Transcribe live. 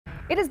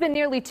It has been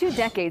nearly 2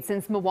 decades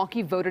since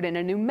Milwaukee voted in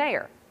a new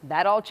mayor.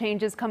 That all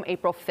changes come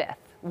April 5th.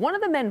 One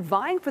of the men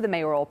vying for the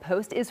mayoral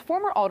post is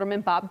former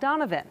Alderman Bob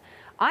Donovan.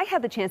 I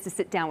had the chance to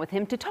sit down with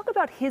him to talk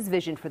about his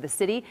vision for the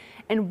city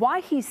and why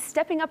he's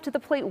stepping up to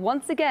the plate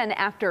once again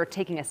after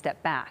taking a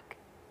step back.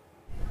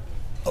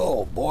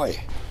 Oh,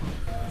 boy.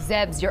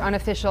 Zeb's your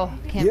unofficial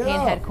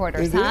campaign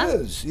headquarters, huh?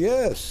 It is,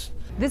 yes.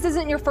 This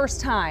isn't your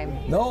first time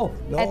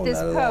at this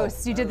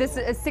post. You did this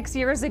 6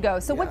 years ago.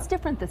 So what's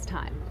different this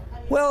time?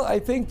 Well, I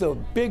think the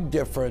big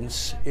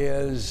difference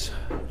is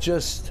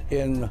just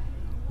in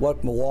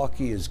what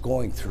Milwaukee is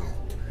going through.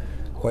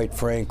 Quite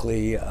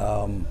frankly,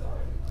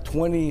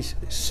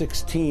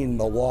 2016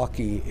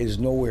 Milwaukee is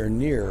nowhere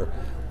near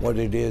what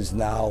it is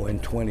now in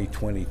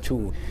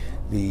 2022.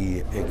 The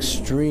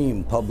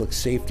extreme public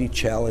safety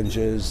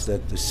challenges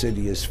that the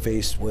city is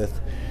faced with,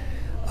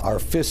 our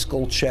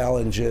fiscal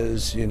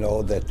challenges,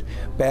 that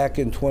back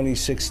in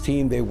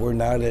 2016 they were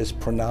not as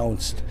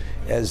pronounced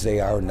as they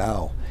are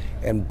now.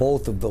 And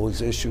both of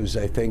those issues,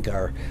 I think,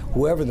 are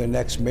whoever the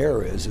next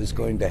mayor is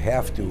going to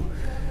have to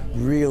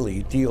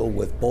really deal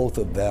with both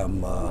of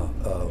them,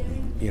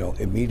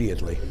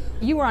 immediately.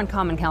 You were on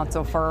Common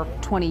Council for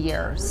 20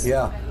 years.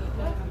 Yeah.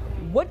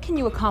 What can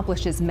you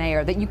accomplish as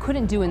mayor that you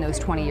couldn't do in those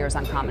 20 years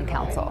on Common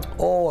Council?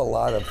 Oh, a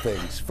lot of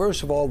things.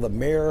 First of all, the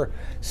mayor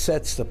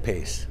sets the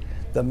pace.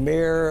 The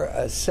mayor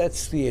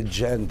sets the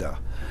agenda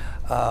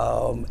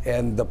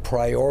and the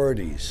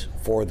priorities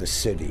for the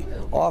city.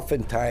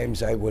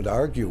 Oftentimes, I would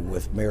argue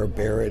with Mayor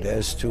Barrett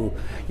as to,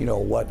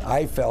 what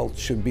I felt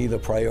should be the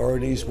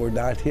priorities were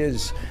not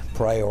his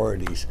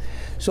priorities.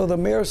 So the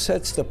mayor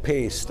sets the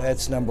pace,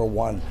 that's number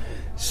one.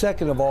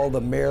 Second of all,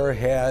 the mayor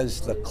has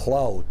the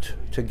clout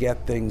to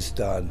get things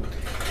done.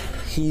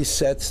 He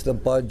sets the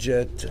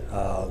budget.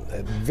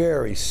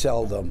 Very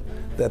seldom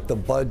that the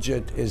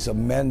budget is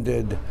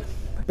amended.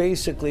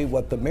 Basically,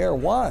 what the mayor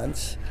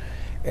wants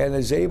and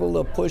is able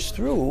to push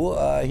through,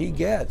 he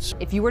gets.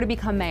 If you were to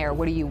become mayor,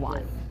 what do you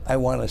want? I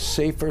want a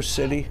safer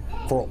city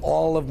for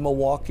all of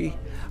Milwaukee.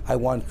 I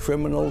want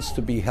criminals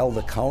to be held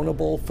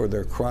accountable for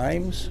their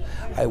crimes.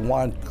 I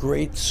want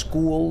great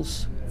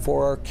schools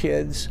for our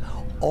kids,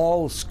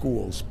 all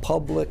schools,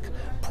 public,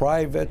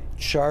 private,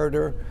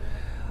 charter.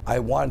 I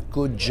want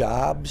good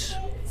jobs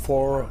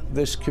for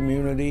this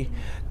community,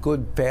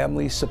 good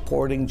family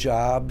supporting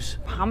jobs.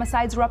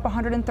 Homicides are up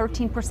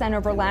 113%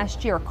 over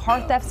last year.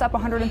 Car thefts up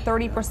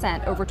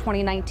 130% over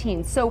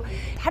 2019. So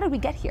how did we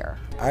get here?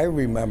 I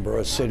remember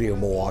a city of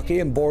Milwaukee,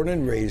 and born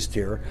and raised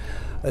here,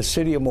 a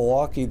city of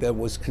Milwaukee that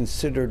was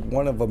considered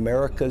one of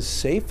America's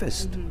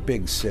safest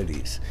big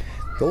cities.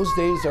 Those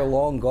days are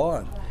long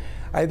gone.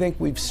 I think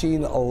we've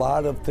seen a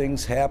lot of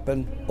things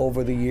happen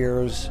over the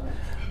years.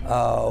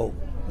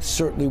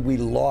 Certainly we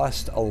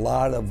lost a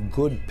lot of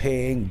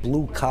good-paying,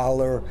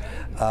 blue-collar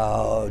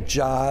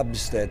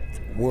jobs that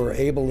were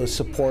able to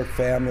support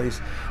families.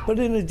 But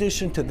in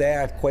addition to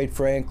that, quite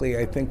frankly,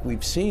 I think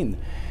we've seen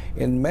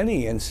in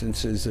many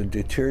instances a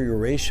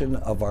deterioration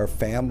of our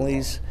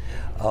families,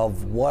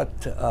 of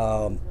what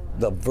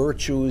the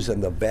virtues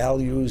and the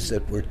values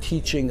that we're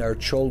teaching our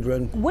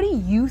children. What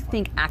do you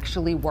think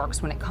actually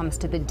works when it comes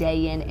to the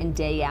day in and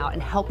day out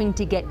and helping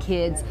to get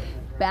kids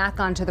back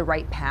onto the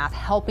right path,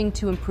 helping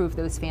to improve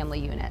those family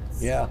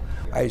units? Yeah,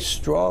 I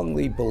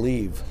strongly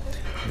believe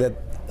that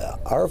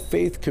our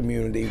faith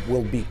community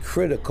will be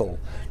critical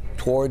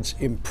towards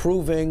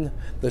improving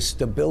the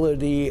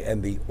stability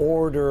and the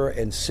order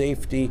and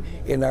safety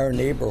in our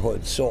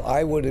neighborhoods. So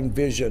I would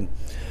envision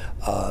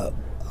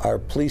our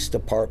police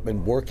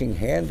department working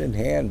hand in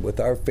hand with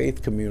our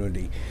faith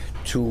community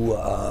to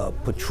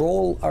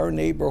patrol our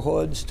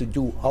neighborhoods, to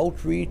do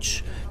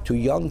outreach to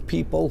young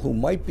people who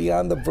might be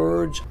on the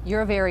verge.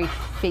 You're a very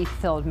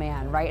faith-filled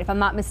man, right? If I'm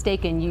not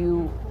mistaken,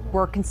 you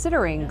were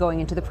considering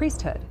going into the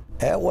priesthood.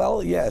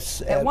 Well,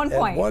 yes. At one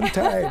point. At one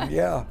time,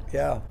 yeah.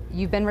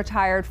 You've been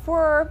retired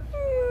for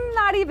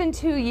not even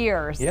 2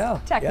 years,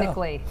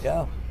 technically.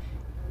 Yeah.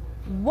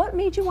 What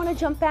made you want to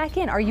jump back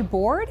in? Are you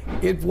bored?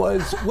 It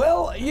was,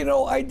 well,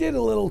 I did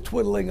a little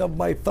twiddling of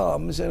my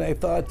thumbs, and I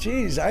thought,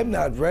 geez, I'm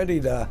not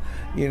ready to,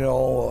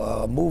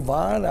 move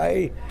on.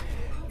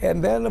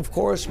 And then, of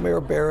course,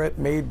 Mayor Barrett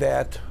made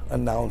that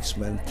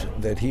announcement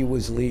that he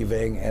was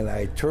leaving, and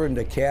I turned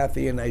to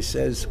Kathy and I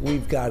says,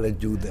 we've got to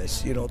do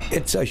this.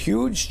 It's a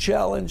huge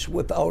challenge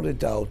without a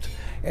doubt,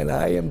 and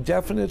I am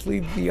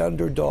definitely the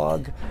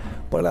underdog,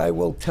 but I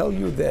will tell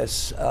you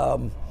this.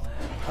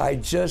 I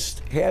just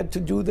had to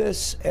do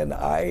this, and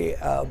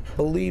I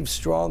believe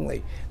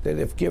strongly that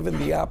if given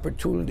the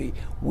opportunity,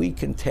 we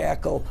can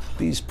tackle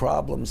these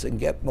problems and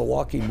get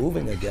Milwaukee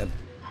moving again.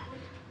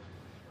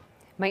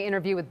 My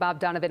interview with Bob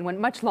Donovan went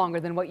much longer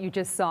than what you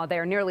just saw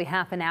there, nearly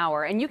half an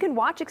hour. And you can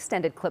watch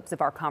extended clips of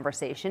our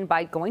conversation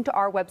by going to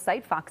our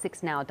website,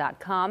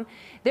 fox6now.com.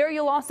 There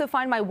you'll also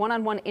find my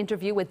one-on-one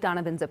interview with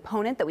Donovan's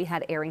opponent that we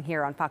had airing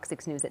here on Fox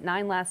 6 News at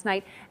 9 last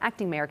night,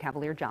 Acting Mayor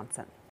Cavalier Johnson.